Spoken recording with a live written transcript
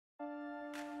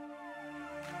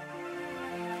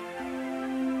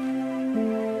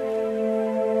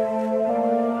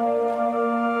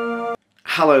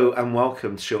Hello and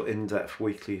welcome to your in-depth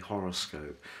weekly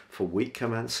horoscope for week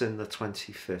commencing the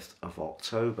 25th of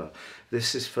October.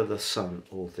 This is for the Sun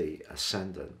or the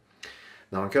Ascendant.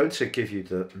 Now I'm going to give you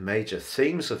the major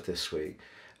themes of this week,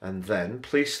 and then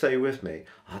please stay with me.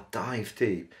 I'll dive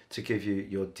deep to give you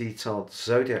your detailed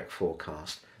zodiac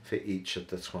forecast for each of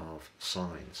the 12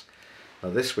 signs.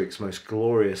 Now this week's most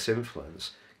glorious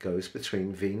influence goes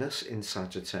between Venus in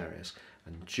Sagittarius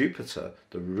and Jupiter,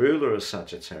 the ruler of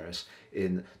Sagittarius,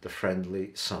 in the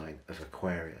friendly sign of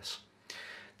Aquarius.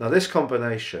 Now this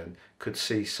combination could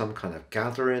see some kind of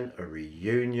gathering, a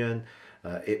reunion,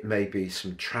 it may be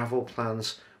some travel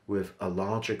plans with a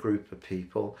larger group of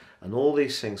people, and all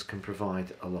these things can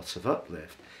provide a lot of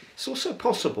uplift. It's also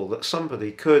possible that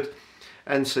somebody could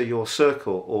enter your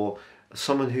circle, or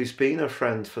someone who's been a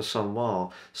friend for some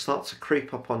while start to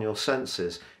creep up on your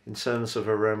senses in terms of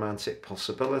a romantic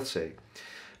possibility.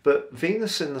 But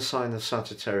Venus in the sign of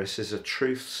Sagittarius is a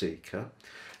truth seeker.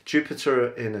 Jupiter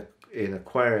in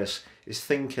Aquarius is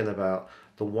thinking about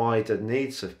the wider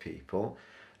needs of people.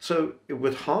 So it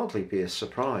would hardly be a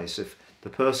surprise if the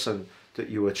person that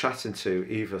you were chatting to,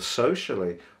 either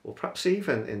socially or perhaps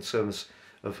even in terms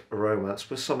of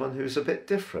romance, was someone who's a bit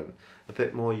different, a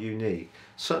bit more unique.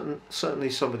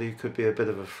 Certainly somebody who could be a bit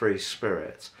of a free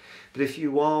spirit. But if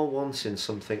you are wanting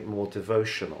something more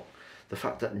devotional, the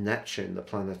fact that Neptune, the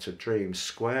planet of dreams,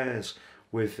 squares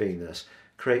with Venus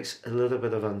creates a little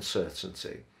bit of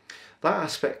uncertainty. That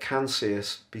aspect can see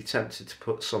us be tempted to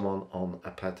put someone on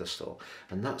a pedestal,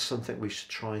 and that's something we should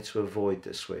try to avoid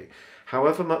this week.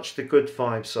 However much the good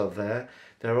vibes are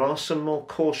there are some more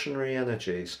cautionary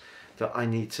energies that I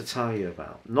need to tell you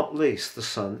about. Not least, the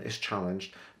Sun is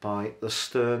challenged by the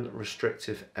stern,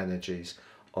 restrictive energies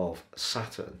of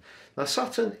Saturn. Now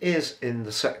Saturn is in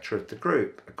the sector of the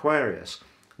group, Aquarius,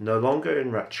 no longer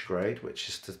in retrograde, which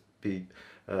is to be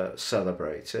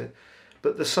celebrated,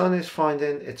 but the Sun is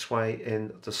finding its way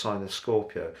in the sign of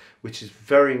Scorpio, which is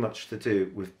very much to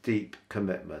do with deep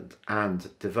commitment and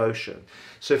devotion.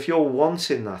 So if you're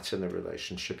wanting that in a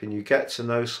relationship and you get to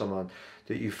know someone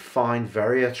that you find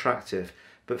very attractive,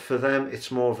 but for them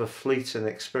it's more of a fleeting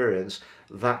experience,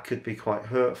 that could be quite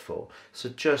hurtful. So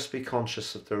just be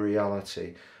conscious of the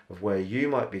reality of where you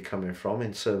might be coming from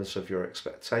in terms of your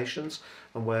expectations,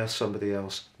 and where somebody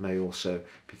else may also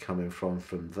be coming from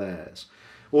theirs.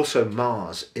 Also,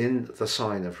 Mars in the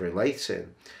sign of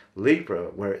relating, Libra,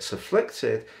 where it's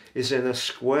afflicted, is in a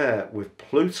square with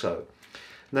Pluto.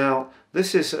 Now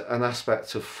this is an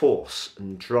aspect of force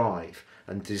and drive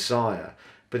and desire,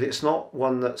 but it's not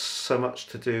one that's so much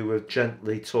to do with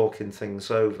gently talking things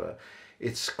over.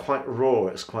 It's quite raw,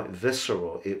 it's quite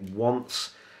visceral, it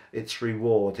wants its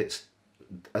reward, it's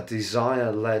a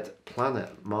desire-led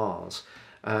planet, Mars,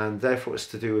 and therefore it's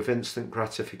to do with instant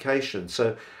gratification.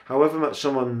 So however much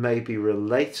someone may be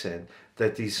relating,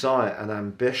 their desire and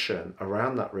ambition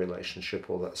around that relationship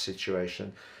or that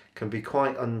situation can be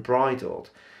quite unbridled.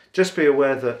 Just be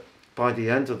aware that by the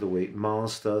end of the week,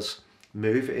 Mars does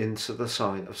move into the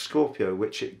sign of Scorpio,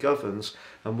 which it governs,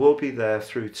 and will be there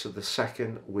through to the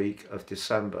second week of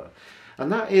December.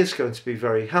 And that is going to be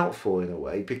very helpful in a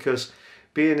way, because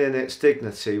being in its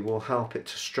dignity will help it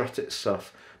to strut its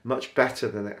stuff much better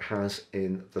than it has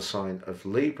in the sign of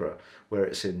Libra, where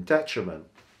it's in detriment.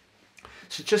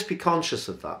 So just be conscious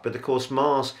of that. But of course,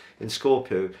 Mars in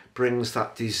Scorpio brings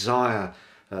that desire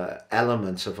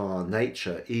element of our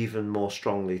nature even more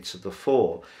strongly to the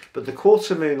fore. But the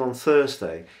quarter moon on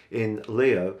Thursday in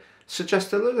Leo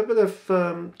suggests a little bit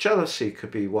of jealousy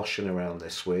could be washing around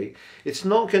this week. It's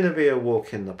not going to be a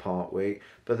walk in the park week,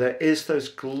 but there is those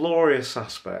glorious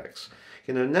aspects.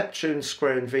 You know, Neptune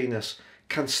squaring Venus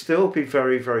can still be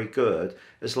very, very good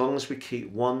as long as we keep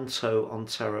one toe on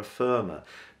terra firma.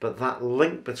 But that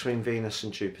link between Venus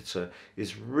and Jupiter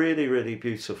is really, really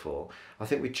beautiful. I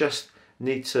think we just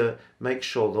need to make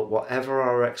sure that whatever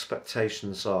our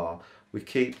expectations are, we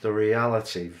keep the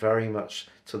reality very much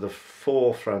to the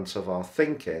forefront of our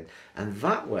thinking, and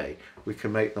that way we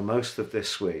can make the most of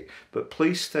this week. But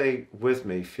please stay with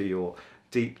me for your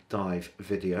deep dive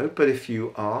video. But if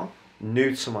you are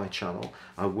new to my channel,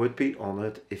 I would be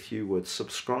honoured if you would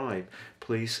subscribe.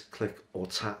 Please click or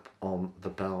tap on the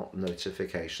bell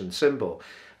notification symbol.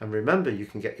 And remember, you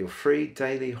can get your free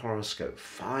daily horoscope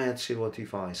fired to your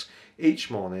device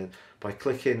each morning by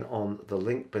clicking on the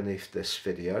link beneath this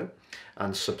video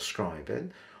and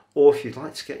subscribing. Or if you'd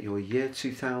like to get your year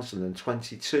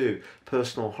 2022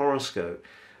 personal horoscope,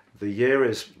 the year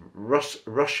is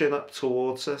rushing up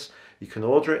towards us. You can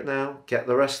order it now, get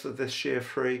the rest of this year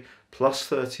free, plus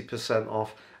 30%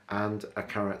 off and a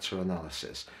character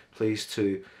analysis. Please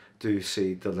do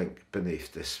see the link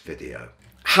beneath this video.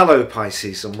 Hello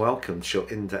Pisces, and welcome to your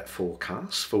in-depth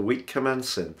forecast for week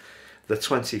commencing the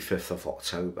 25th of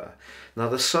October. Now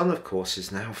the sun of course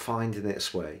is now finding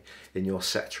its way in your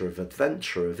sector of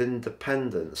adventure, of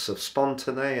independence, of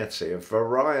spontaneity, of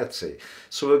variety.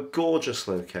 So a gorgeous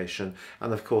location,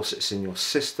 and of course it's in your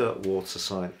sister water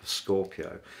sign of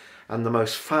Scorpio. And the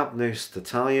most fab news to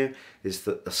tell you is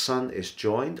that the sun is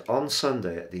joined on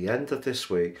Sunday at the end of this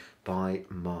week by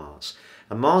Mars.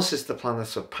 And Mars is the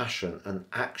planet of passion and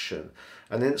action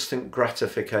and instant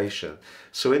gratification.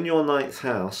 So in your ninth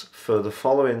house for the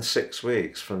following 6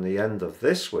 weeks from the end of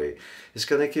this week is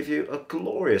going to give you a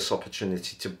glorious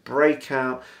opportunity to break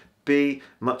out, be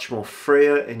much more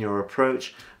freer in your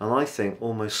approach, and I think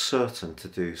almost certain to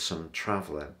do some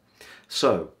travelling.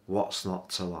 So what's not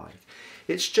to like?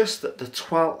 It's just that the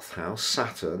 12th house,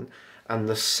 Saturn, and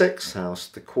the 6th house,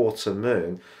 the quarter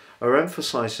moon, are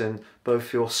emphasising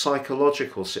both your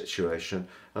psychological situation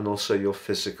and also your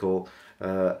physical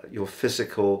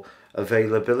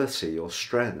availability, your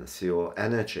strength, your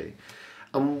energy.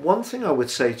 And one thing I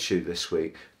would say to you this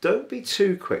week, don't be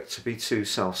too quick to be too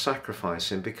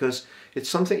self-sacrificing, because it's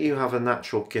something you have a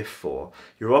natural gift for.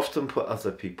 You often put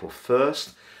other people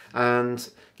first, and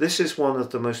this is one of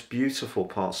the most beautiful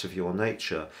parts of your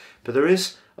nature. But there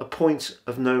is a point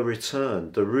of no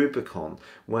return, the Rubicon,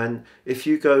 when if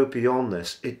you go beyond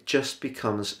this, it just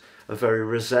becomes a very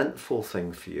resentful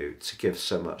thing for you to give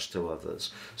so much to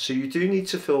others. So you do need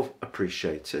to feel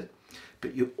appreciated,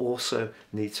 but you also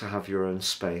need to have your own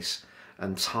space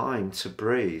and time to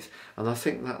breathe. And I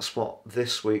think that's what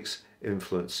this week's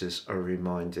influences are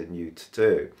reminding you to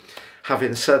do.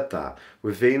 Having said that,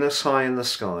 with Venus high in the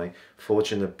sky,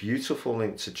 forging a beautiful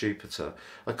link to Jupiter,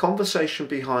 a conversation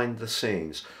behind the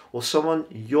scenes, or someone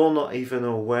you're not even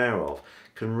aware of,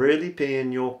 can really be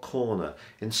in your corner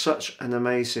in such an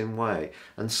amazing way,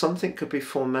 and something could be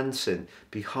fomenting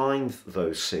behind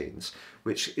those scenes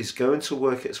which is going to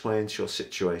work its way into your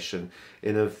situation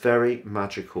in a very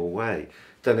magical way.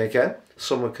 Then again,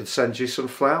 someone could send you some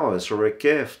flowers or a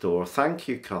gift or a thank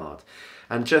you card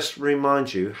and just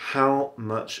remind you how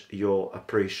much you're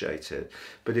appreciated.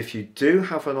 But if you do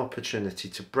have an opportunity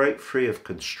to break free of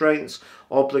constraints,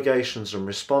 obligations and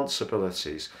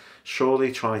responsibilities,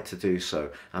 surely try to do so,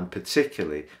 and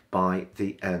particularly by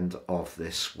the end of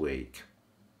this week.